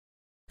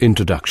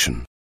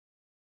Introduction.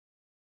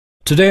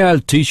 Today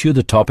I'll teach you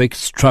the topic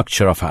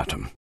structure of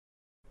atom.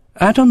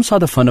 Atoms are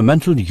the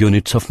fundamental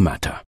units of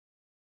matter.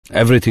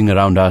 Everything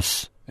around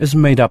us is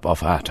made up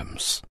of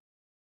atoms.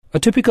 A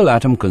typical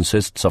atom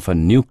consists of a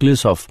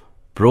nucleus of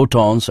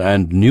protons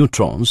and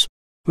neutrons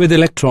with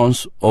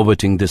electrons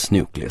orbiting this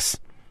nucleus.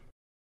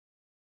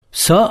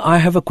 Sir, I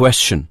have a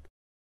question.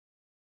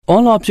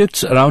 All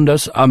objects around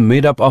us are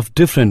made up of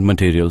different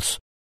materials.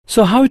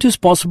 So how it is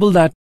possible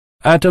that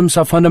atoms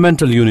are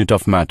fundamental unit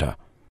of matter?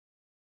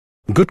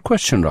 Good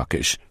question,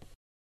 Rakesh.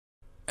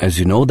 As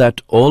you know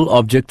that all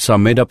objects are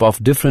made up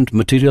of different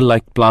material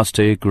like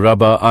plastic,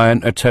 rubber,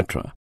 iron,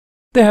 etc.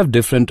 They have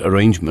different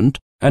arrangement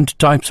and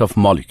types of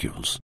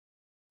molecules.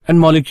 And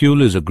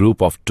molecule is a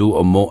group of two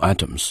or more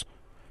atoms.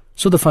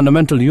 So the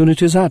fundamental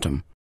unit is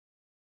atom.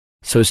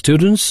 So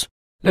students,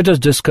 let us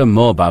discuss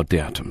more about the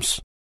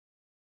atoms.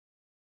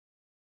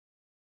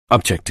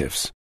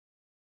 Objectives.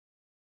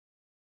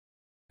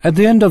 At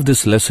the end of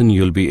this lesson,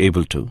 you'll be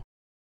able to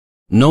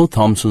know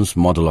Thomson's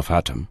model of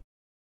atom,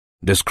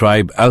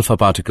 describe alpha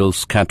particle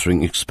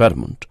scattering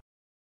experiment,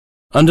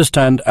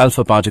 understand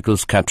alpha particle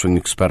scattering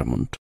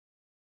experiment,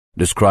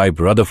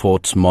 describe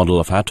Rutherford's model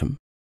of atom,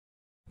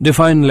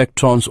 define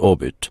electron's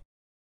orbit,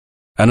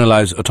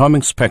 analyze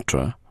atomic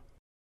spectra,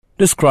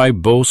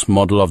 describe Bohr's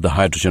model of the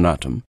hydrogen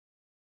atom,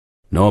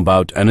 know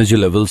about energy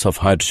levels of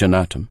hydrogen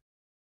atom,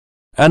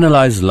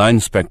 analyze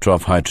line spectra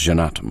of hydrogen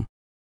atom,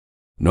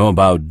 know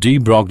about de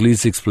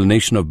Broglie's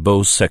explanation of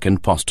Bohr's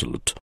second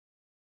postulate.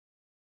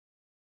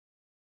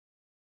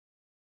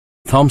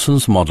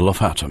 Thomson's model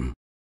of atom.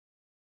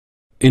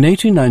 In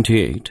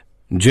 1898,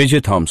 J.J.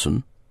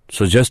 Thomson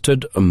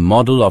suggested a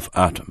model of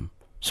atom,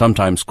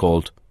 sometimes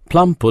called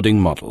plum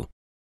pudding model.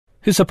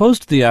 He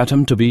supposed the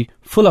atom to be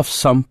full of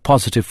some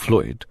positive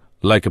fluid,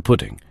 like a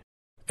pudding,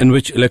 in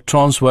which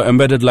electrons were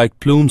embedded like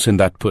plumes in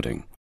that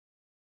pudding.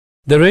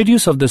 The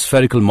radius of this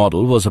spherical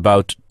model was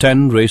about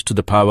 10 raised to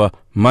the power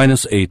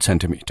minus 8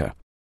 centimeter.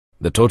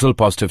 The total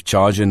positive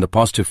charge in the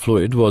positive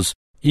fluid was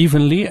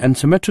evenly and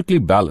symmetrically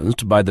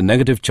balanced by the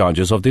negative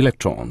charges of the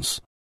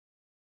electrons.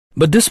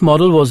 But this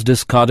model was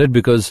discarded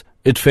because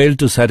it failed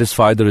to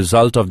satisfy the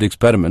result of the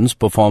experiments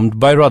performed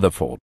by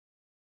Rutherford.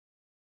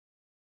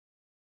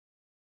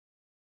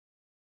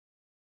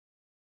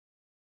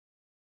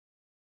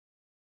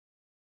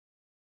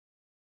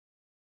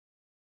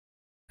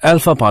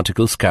 Alpha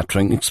particle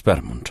scattering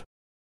experiment.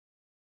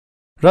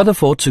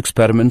 Rutherford's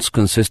experiments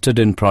consisted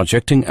in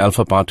projecting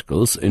alpha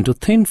particles into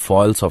thin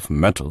foils of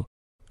metal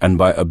and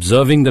by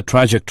observing the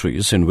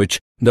trajectories in which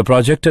the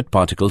projected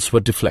particles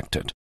were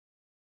deflected.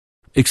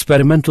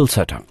 Experimental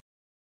setup.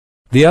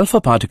 The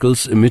alpha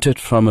particles emitted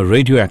from a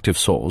radioactive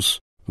source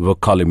were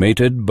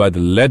collimated by the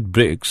lead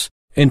bricks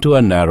into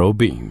a narrow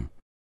beam.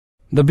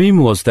 The beam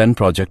was then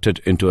projected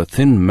into a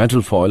thin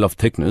metal foil of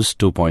thickness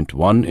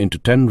 2.1 into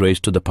 10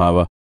 raised to the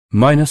power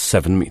minus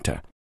 7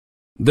 meter.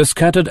 The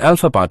scattered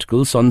alpha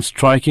particles on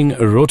striking a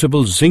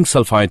rotable zinc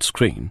sulfide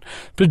screen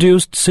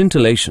produced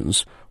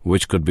scintillations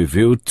which could be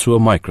viewed through a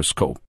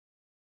microscope.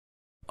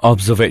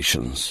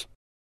 Observations.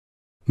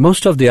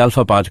 Most of the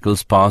alpha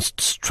particles passed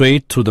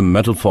straight through the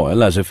metal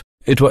foil as if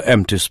it were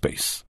empty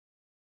space.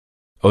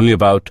 Only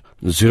about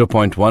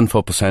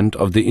 0.14%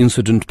 of the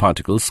incident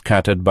particles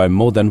scattered by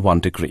more than 1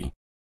 degree.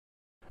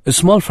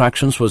 Small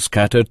fractions were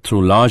scattered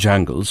through large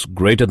angles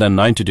greater than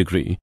 90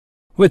 degree,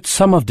 with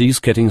some of these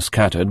getting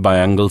scattered by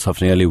angles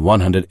of nearly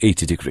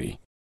 180 degree.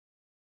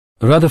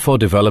 Rutherford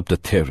developed a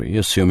theory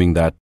assuming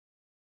that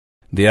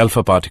the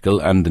alpha particle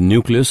and the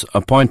nucleus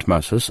are point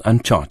masses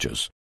and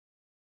charges.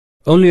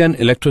 Only an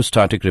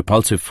electrostatic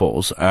repulsive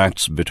force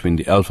acts between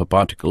the alpha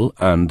particle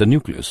and the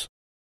nucleus.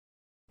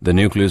 The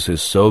nucleus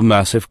is so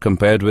massive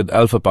compared with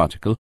alpha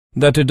particle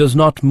that it does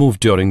not move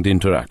during the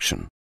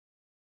interaction.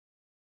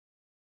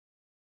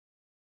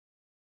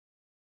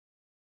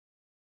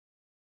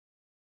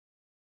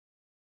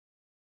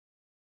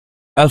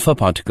 Alpha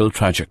particle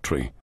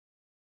trajectory.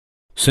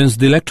 Since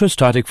the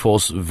electrostatic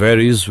force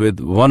varies with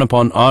 1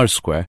 upon r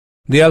square,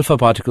 the alpha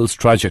particle's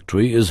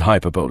trajectory is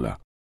hyperbola,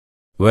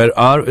 where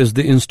r is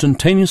the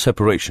instantaneous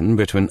separation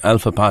between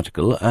alpha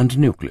particle and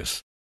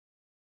nucleus.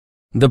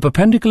 The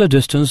perpendicular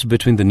distance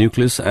between the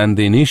nucleus and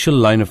the initial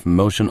line of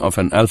motion of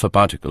an alpha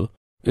particle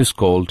is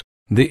called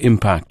the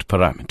impact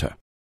parameter.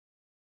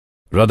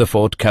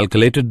 Rutherford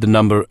calculated the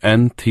number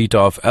n theta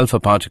of alpha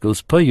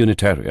particles per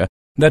unit area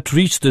that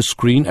reached the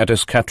screen at a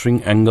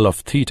scattering angle of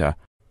theta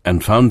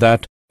and found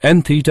that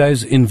n theta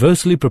is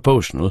inversely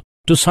proportional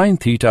to sin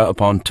theta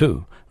upon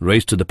 2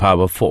 raised to the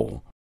power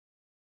 4.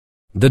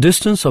 The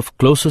distance of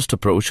closest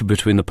approach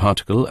between the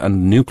particle and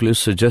the nucleus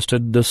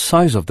suggested the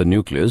size of the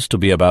nucleus to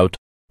be about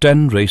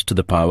 10 raised to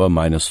the power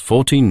minus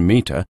 14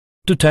 meter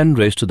to 10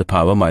 raised to the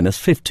power minus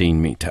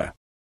 15 meter.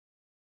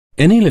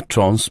 Any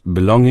electrons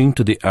belonging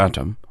to the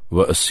atom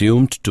were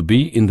assumed to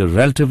be in the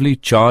relatively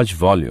charged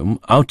volume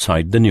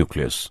outside the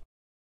nucleus.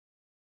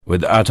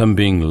 With the atom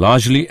being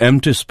largely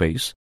empty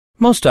space,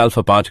 most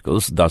alpha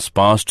particles thus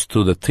passed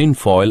through the thin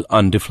foil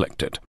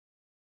undeflected.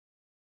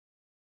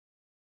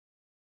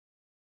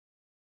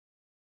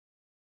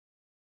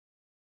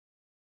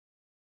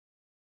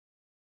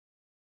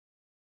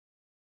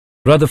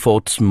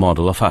 Rutherford's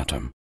model of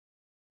atom.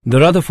 The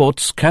Rutherford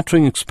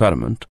scattering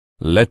experiment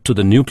led to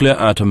the nuclear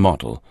atom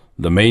model,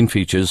 the main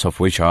features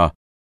of which are: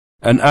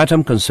 an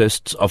atom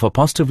consists of a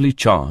positively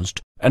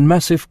charged and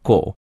massive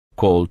core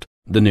called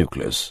the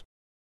nucleus.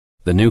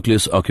 The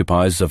nucleus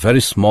occupies a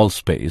very small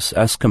space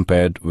as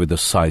compared with the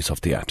size of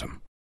the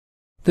atom.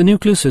 The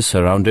nucleus is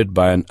surrounded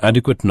by an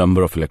adequate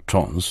number of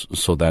electrons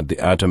so that the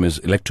atom is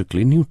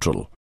electrically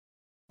neutral.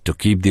 To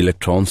keep the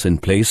electrons in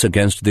place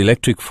against the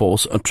electric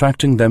force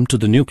attracting them to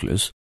the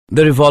nucleus,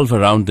 they revolve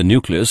around the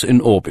nucleus in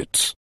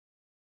orbits.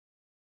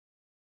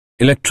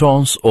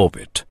 Electrons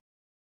orbit.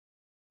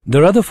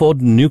 The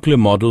Rutherford nuclear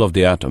model of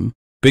the atom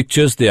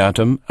pictures the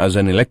atom as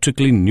an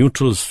electrically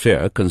neutral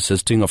sphere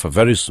consisting of a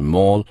very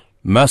small,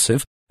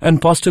 massive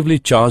and positively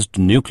charged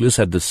nucleus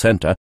at the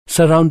center,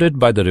 surrounded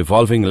by the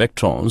revolving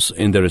electrons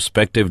in their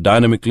respective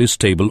dynamically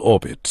stable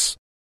orbits.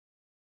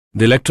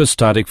 The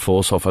electrostatic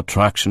force of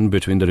attraction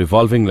between the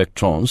revolving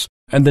electrons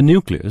and the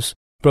nucleus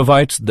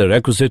provides the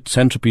requisite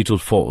centripetal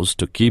force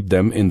to keep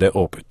them in their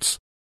orbits.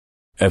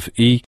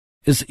 Fe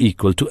is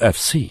equal to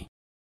Fc.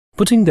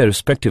 Putting their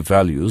respective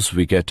values,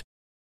 we get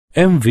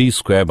mv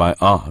square by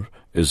r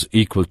is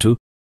equal to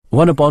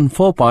 1 upon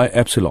 4 pi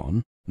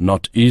epsilon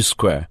naught E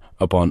square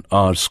upon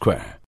r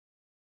square.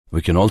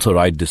 We can also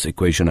write this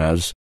equation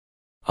as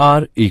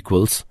r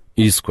equals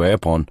E square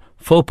upon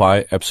 4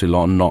 pi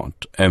epsilon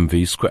naught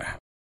mv square.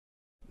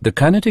 The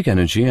kinetic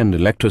energy and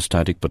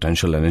electrostatic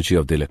potential energy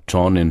of the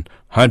electron in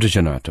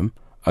hydrogen atom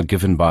are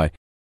given by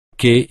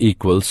K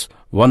equals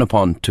 1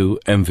 upon 2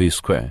 mv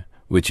square,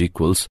 which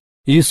equals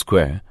E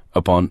square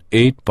upon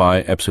 8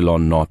 pi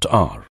epsilon naught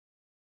r,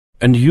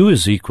 and U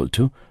is equal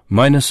to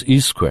minus E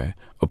square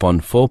upon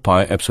 4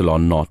 pi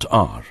epsilon naught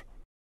r.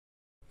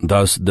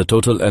 Thus, the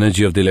total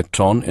energy of the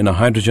electron in a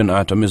hydrogen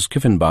atom is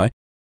given by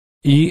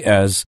E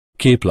as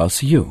K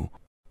plus U,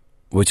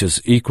 which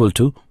is equal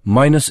to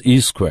minus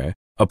E square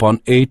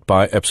upon 8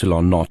 pi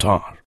epsilon naught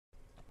r.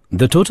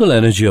 The total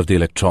energy of the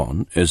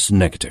electron is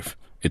negative.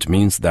 It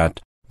means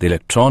that the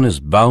electron is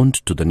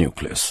bound to the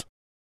nucleus.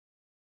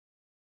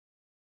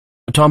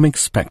 Atomic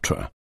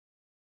spectra.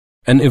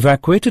 An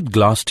evacuated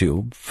glass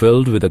tube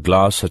filled with a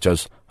glass such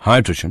as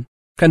hydrogen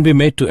can be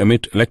made to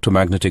emit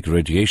electromagnetic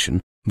radiation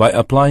by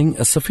applying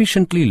a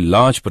sufficiently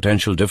large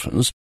potential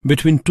difference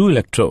between two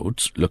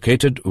electrodes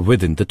located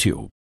within the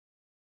tube.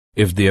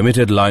 If the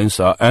emitted lines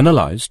are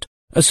analyzed,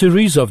 a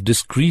series of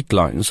discrete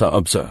lines are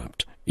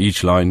observed,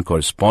 each line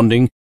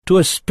corresponding to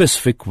a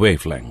specific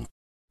wavelength.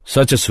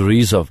 Such a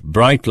series of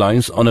bright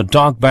lines on a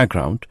dark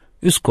background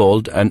is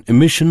called an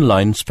emission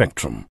line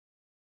spectrum.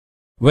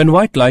 When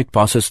white light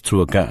passes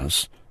through a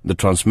gas, the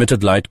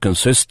transmitted light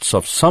consists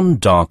of some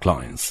dark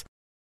lines.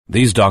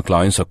 These dark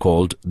lines are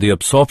called the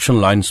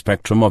absorption line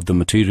spectrum of the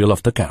material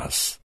of the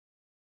gas.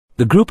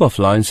 The group of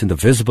lines in the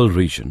visible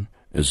region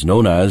is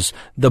known as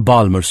the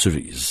Balmer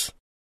series.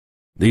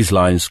 These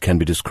lines can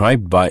be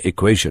described by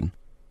equation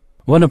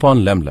 1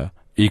 upon lambda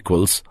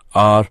equals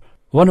r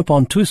 1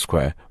 upon 2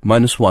 square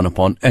minus 1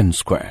 upon n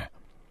square.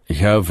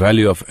 Here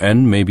value of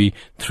n may be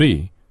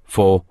 3,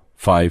 4,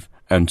 5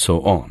 and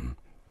so on,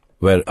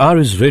 where r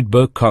is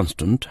Rydberg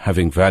constant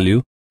having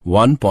value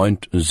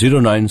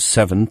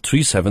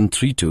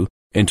 1.0973732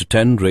 into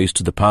 10 raised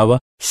to the power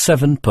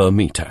 7 per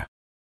meter.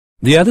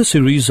 The other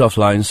series of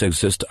lines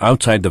exist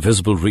outside the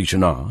visible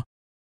region are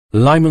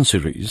Lyman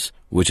series,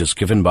 which is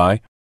given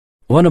by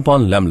 1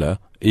 upon lambda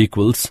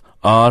equals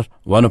r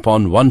 1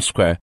 upon 1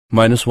 square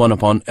minus 1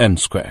 upon n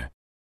square.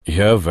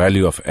 Here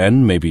value of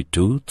n may be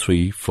 2,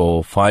 3,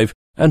 4, 5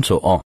 and so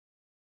on.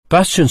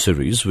 Paschen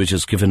series, which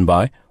is given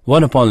by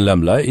 1 upon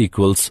lambda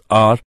equals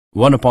r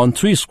 1 upon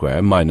 3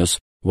 square minus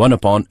 1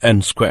 upon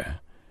n square.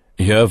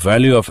 Here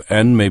value of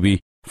n may be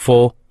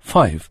 4,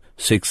 5,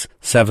 6,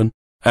 7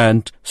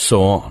 and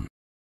so on.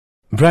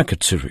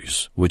 Bracket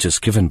series, which is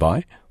given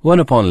by 1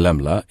 upon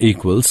lambda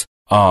equals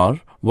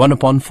r 1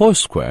 upon 4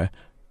 square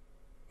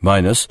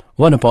minus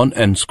 1 upon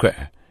n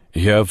square.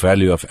 Here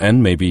value of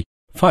n may be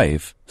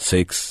 5,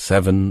 6,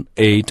 7,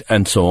 8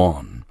 and so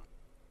on.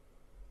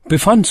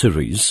 Pfund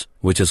series,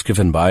 which is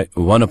given by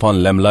 1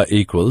 upon lambda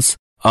equals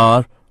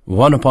r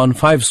 1 upon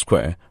 5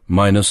 square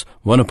minus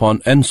 1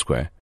 upon n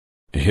square.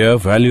 Here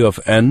value of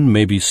n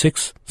may be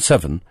 6,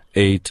 7,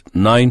 8,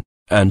 9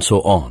 and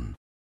so on.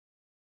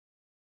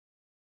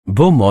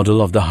 Bohr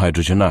model of the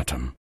hydrogen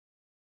atom.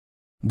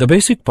 The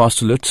basic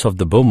postulates of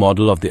the Bohr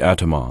model of the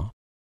atom are: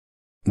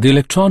 the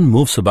electron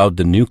moves about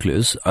the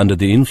nucleus under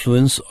the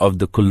influence of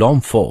the Coulomb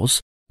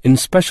force in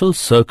special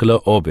circular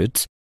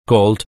orbits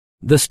called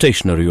the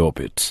stationary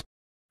orbits.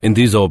 In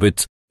these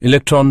orbits,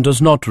 electron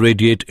does not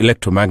radiate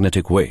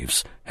electromagnetic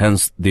waves,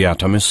 hence the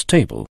atom is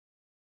stable.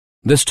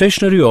 The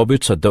stationary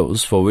orbits are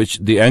those for which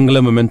the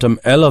angular momentum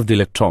L of the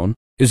electron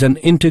is an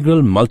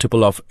integral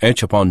multiple of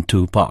h upon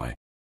 2 pi.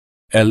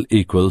 L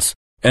equals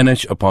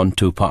nh upon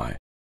 2 pi,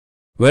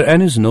 where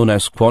n is known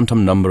as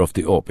quantum number of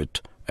the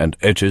orbit and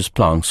h is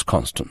Planck's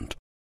constant.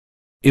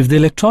 If the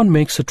electron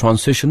makes a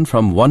transition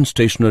from one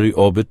stationary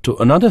orbit to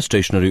another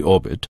stationary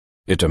orbit,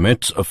 it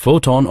emits a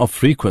photon of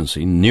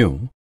frequency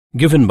nu,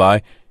 given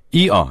by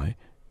EI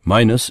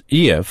minus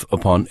EF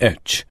upon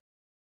h.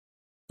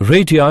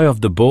 Radii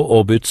of the Bohr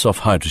orbits of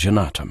hydrogen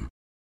atom.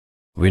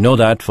 We know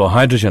that for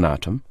hydrogen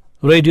atom,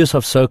 radius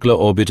of circular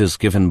orbit is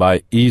given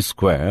by E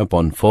square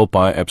upon 4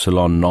 pi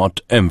epsilon naught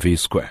mv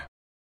square.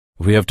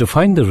 We have to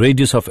find the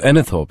radius of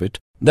nth orbit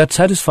that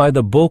satisfy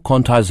the Bohr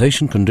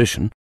quantization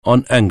condition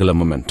on angular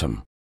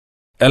momentum.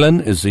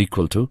 Ln is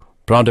equal to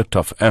product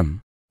of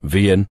m,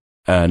 Vn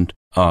and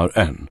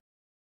Rn,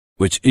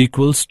 which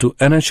equals to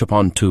nh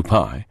upon 2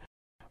 pi,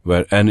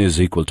 where n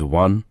is equal to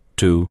 1,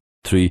 2,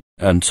 3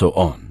 and so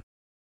on.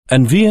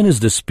 And Vn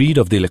is the speed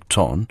of the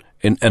electron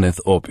in nth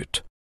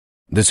orbit.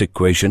 This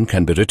equation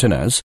can be written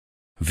as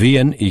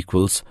Vn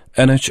equals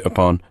nh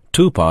upon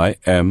 2 pi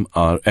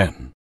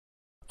mRn.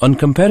 On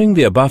comparing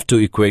the above two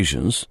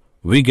equations,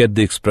 we get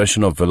the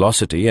expression of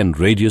velocity and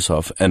radius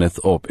of nth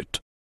orbit.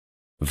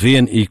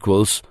 Vn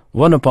equals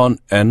 1 upon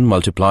n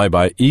multiplied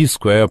by E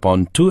square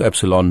upon 2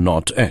 epsilon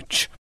naught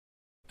h.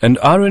 And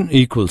Rn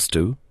equals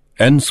to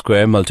n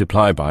square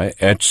multiplied by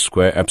h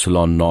square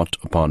epsilon naught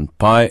upon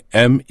pi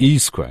m E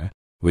square,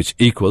 which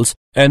equals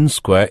n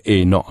square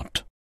A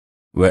naught,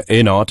 where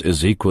A naught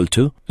is equal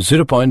to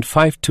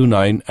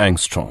 0.529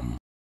 angstrom.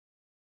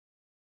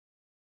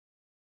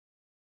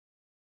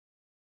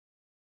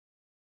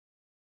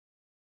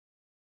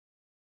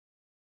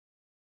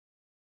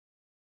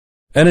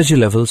 Energy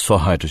levels for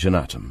hydrogen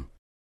atom.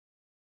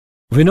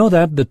 We know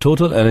that the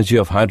total energy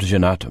of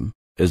hydrogen atom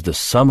is the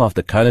sum of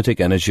the kinetic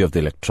energy of the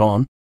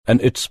electron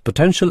and its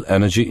potential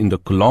energy in the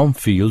Coulomb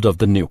field of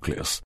the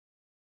nucleus.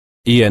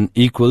 En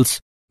equals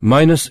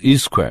minus E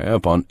square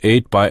upon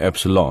 8 pi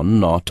epsilon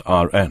naught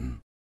Rn.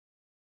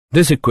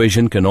 This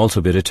equation can also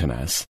be written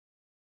as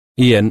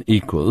En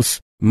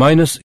equals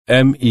minus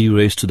me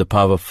raised to the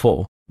power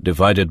 4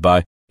 divided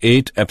by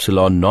 8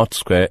 epsilon naught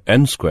square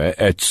n square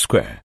h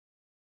square,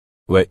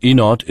 where E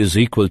naught is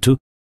equal to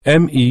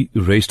me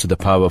raised to the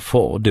power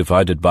 4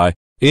 divided by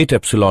 8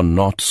 epsilon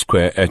naught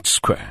square h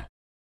square.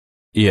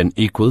 En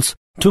equals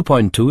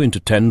 2.2 into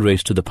 10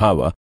 raised to the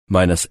power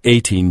minus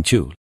 18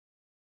 joule,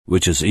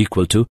 which is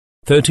equal to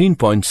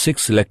 13.6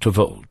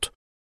 electrovolt.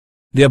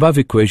 The above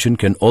equation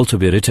can also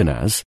be written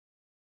as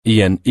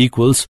En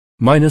equals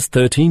minus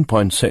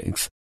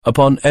 13.6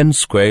 upon n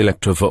square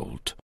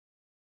electrovolt.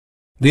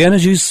 The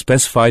energies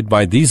specified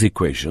by these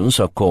equations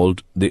are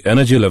called the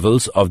energy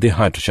levels of the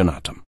hydrogen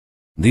atom.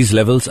 These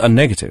levels are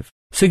negative,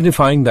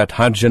 signifying that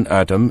hydrogen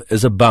atom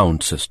is a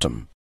bound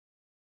system.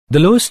 The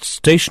lowest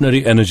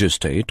stationary energy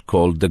state,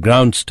 called the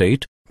ground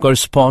state,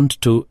 corresponds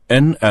to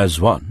n as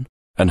 1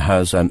 and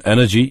has an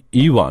energy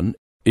E1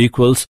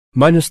 equals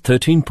minus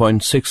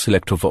 13.6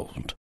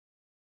 electrovolt.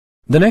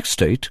 The next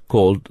state,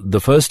 called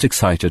the first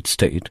excited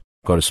state,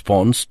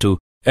 corresponds to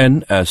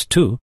n as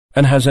 2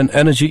 and has an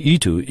energy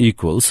E2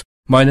 equals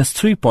minus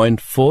 3.4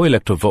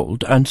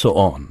 electrovolt and so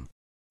on.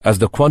 As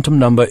the quantum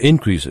number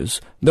increases,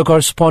 the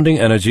corresponding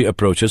energy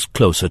approaches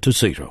closer to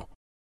zero.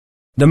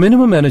 The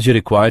minimum energy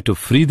required to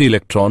free the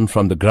electron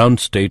from the ground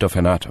state of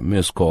an atom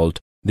is called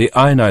the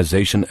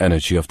ionization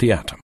energy of the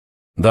atom.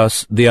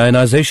 Thus, the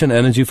ionization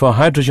energy for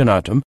hydrogen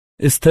atom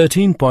is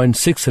 13.6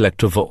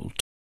 electrovolt.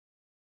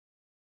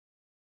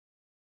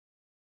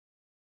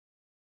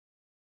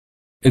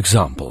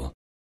 Example.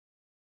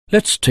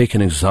 Let's take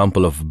an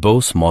example of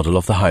Bohr's model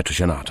of the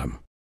hydrogen atom.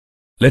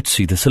 Let's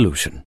see the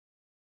solution.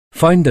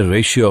 Find the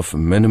ratio of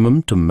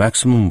minimum to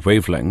maximum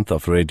wavelength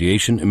of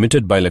radiation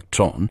emitted by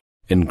electron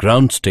in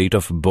ground state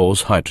of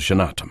Bohr's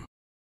hydrogen atom.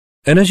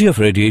 Energy of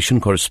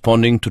radiation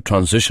corresponding to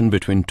transition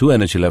between two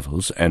energy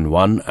levels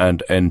N1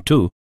 and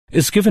N2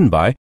 is given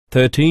by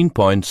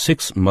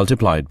 13.6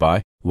 multiplied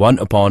by 1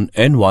 upon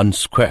N1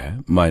 square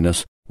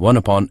minus 1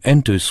 upon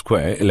N2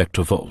 square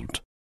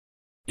electrovolt.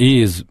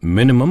 E is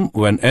minimum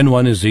when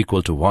N1 is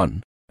equal to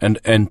 1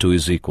 and N2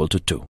 is equal to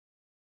 2.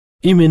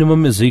 E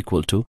minimum is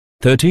equal to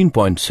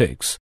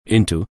 13.6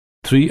 into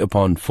 3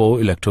 upon 4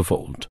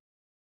 electrovolt.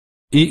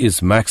 E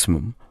is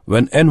maximum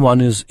when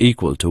N1 is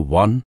equal to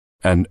 1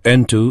 and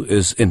N2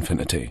 is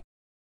infinity.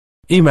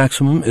 E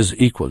maximum is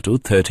equal to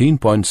 13.6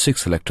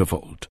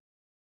 electrovolt.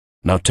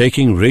 Now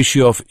taking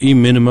ratio of E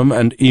minimum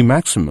and E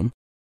maximum,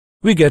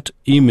 we get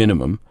E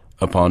minimum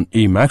upon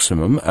E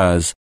maximum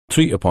as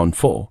 3 upon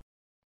 4,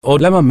 or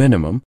lemma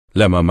minimum,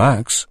 lemma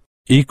max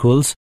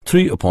equals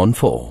 3 upon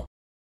 4.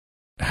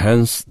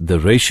 Hence, the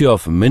ratio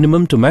of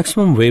minimum to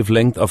maximum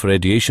wavelength of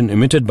radiation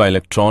emitted by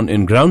electron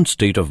in ground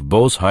state of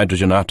Bohr's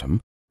hydrogen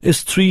atom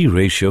is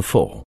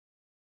 3:4.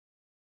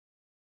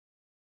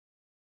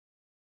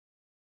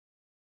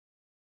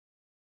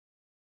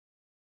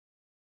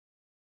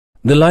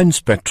 The line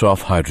spectra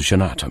of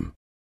hydrogen atom.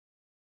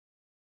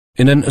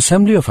 In an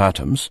assembly of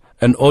atoms,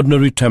 an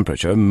ordinary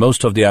temperature,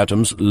 most of the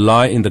atoms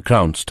lie in the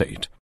ground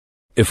state.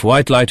 If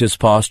white light is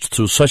passed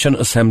through such an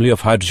assembly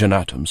of hydrogen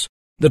atoms,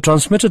 the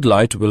transmitted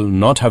light will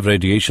not have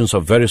radiations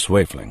of various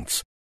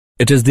wavelengths.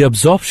 It is the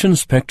absorption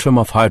spectrum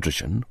of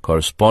hydrogen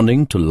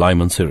corresponding to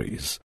Lyman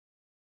series.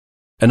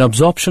 An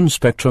absorption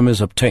spectrum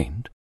is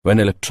obtained when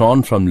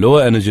electron from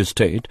lower energy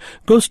state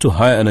goes to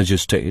higher energy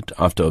state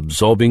after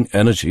absorbing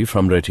energy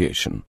from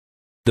radiation.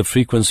 the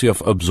frequency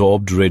of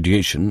absorbed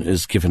radiation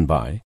is given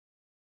by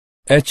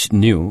h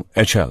nu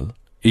HL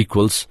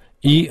equals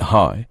E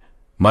high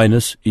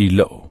minus E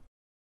low.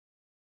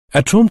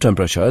 At room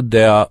temperature,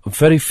 there are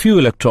very few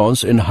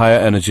electrons in higher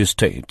energy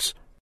states,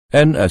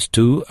 n as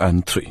 2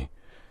 and 3.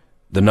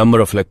 The number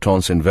of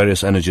electrons in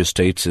various energy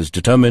states is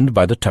determined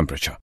by the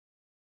temperature.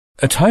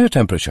 At higher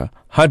temperature,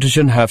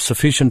 hydrogen have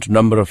sufficient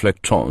number of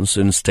electrons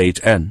in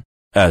state n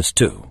as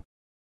 2.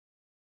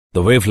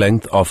 The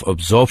wavelength of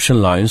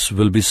absorption lines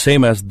will be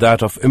same as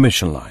that of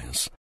emission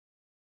lines.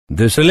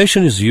 This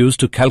relation is used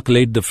to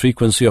calculate the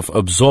frequency of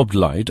absorbed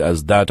light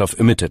as that of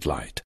emitted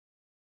light.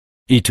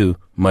 E2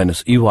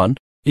 minus E1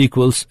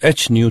 equals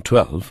h nu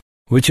 12,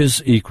 which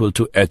is equal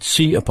to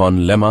hc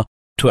upon lemma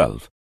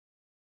 12.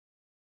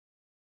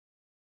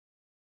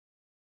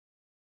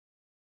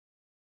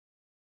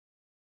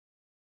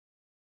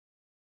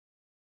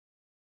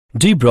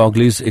 de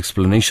Broglie's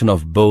explanation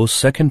of Bohr's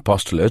second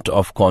postulate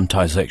of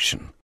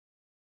quantization.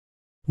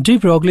 De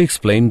Broglie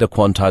explained the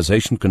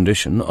quantization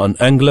condition on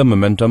angular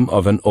momentum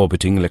of an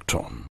orbiting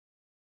electron.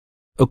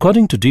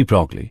 According to de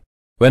Broglie,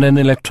 when an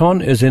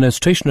electron is in a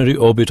stationary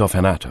orbit of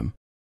an atom,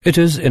 it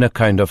is in a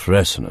kind of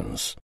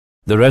resonance.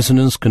 The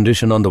resonance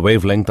condition on the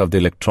wavelength of the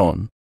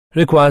electron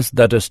requires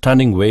that a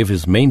standing wave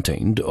is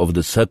maintained over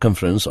the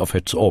circumference of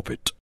its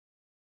orbit.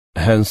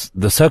 Hence,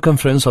 the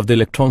circumference of the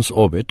electron's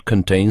orbit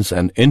contains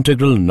an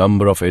integral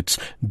number of its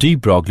de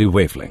Broglie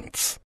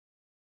wavelengths.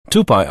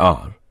 2 pi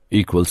r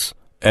equals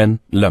n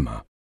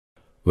lemma,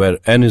 where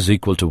n is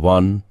equal to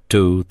 1,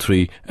 2,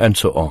 3, and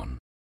so on.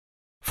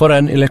 For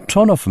an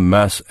electron of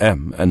mass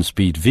m and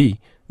speed v,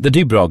 the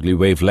de Broglie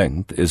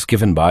wavelength is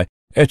given by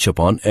h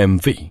upon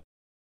mv.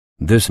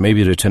 This may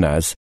be written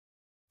as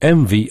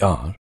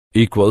mvr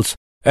equals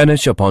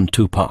nh upon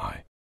 2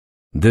 pi.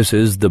 This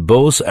is the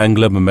Bohr's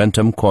angular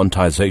momentum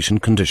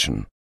quantization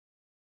condition.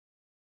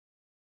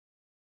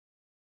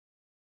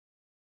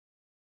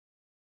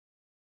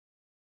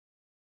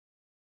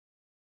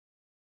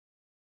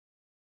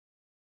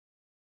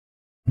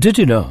 Did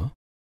you know?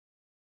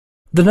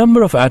 The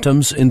number of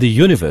atoms in the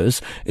universe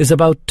is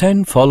about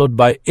 10 followed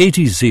by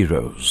 80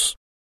 zeros.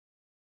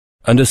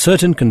 Under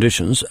certain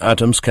conditions,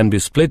 atoms can be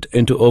split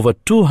into over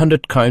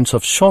 200 kinds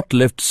of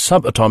short-lived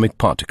subatomic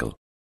particles.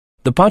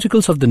 The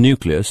particles of the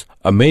nucleus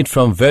are made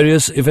from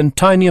various even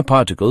tinier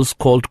particles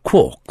called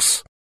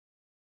quarks.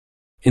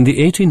 In the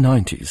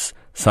 1890s,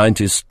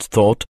 scientists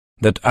thought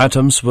that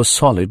atoms were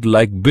solid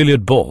like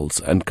billiard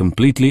balls and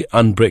completely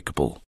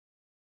unbreakable.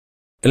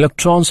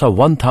 Electrons are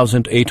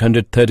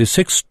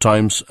 1,836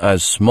 times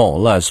as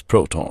small as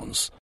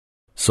protons,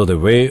 so they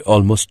weigh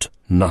almost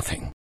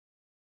nothing.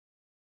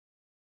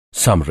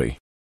 Summary.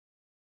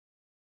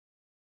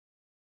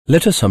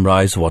 Let us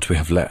summarize what we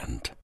have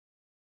learned.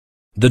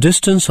 The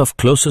distance of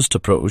closest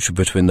approach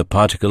between the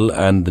particle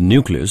and the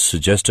nucleus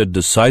suggested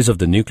the size of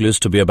the nucleus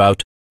to be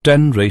about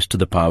 10 raised to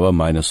the power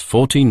minus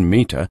 14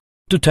 meter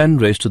to 10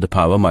 raised to the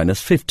power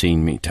minus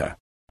 15 meter.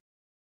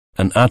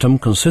 An atom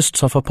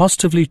consists of a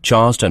positively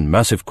charged and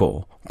massive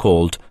core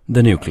called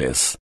the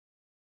nucleus.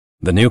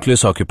 The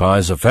nucleus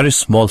occupies a very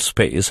small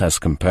space as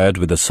compared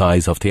with the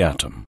size of the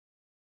atom.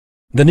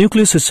 The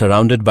nucleus is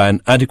surrounded by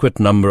an adequate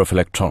number of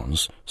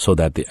electrons so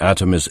that the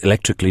atom is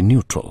electrically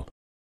neutral.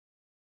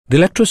 The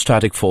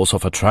electrostatic force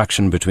of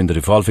attraction between the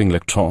revolving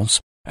electrons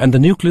and the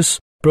nucleus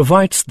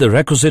provides the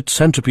requisite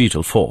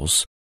centripetal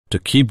force to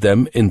keep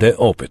them in their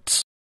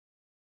orbits.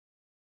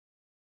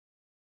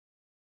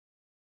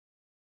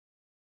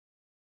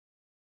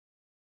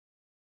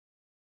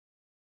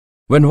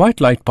 When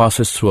white light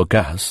passes through a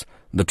gas,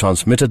 the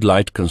transmitted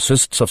light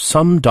consists of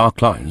some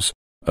dark lines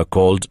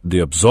called the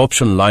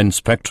absorption line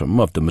spectrum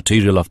of the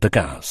material of the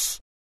gas.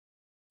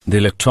 The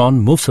electron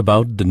moves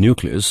about the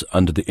nucleus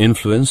under the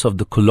influence of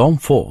the Coulomb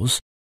force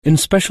in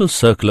special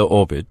circular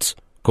orbits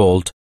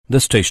called the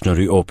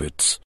stationary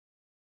orbits.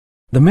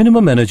 The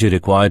minimum energy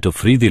required to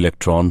free the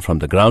electron from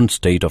the ground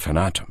state of an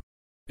atom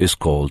is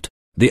called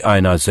the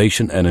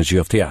ionization energy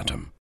of the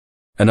atom.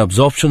 An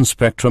absorption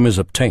spectrum is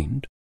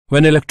obtained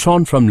when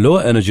electron from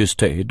lower energy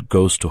state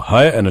goes to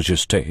higher energy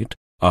state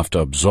after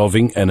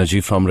absorbing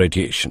energy from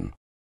radiation.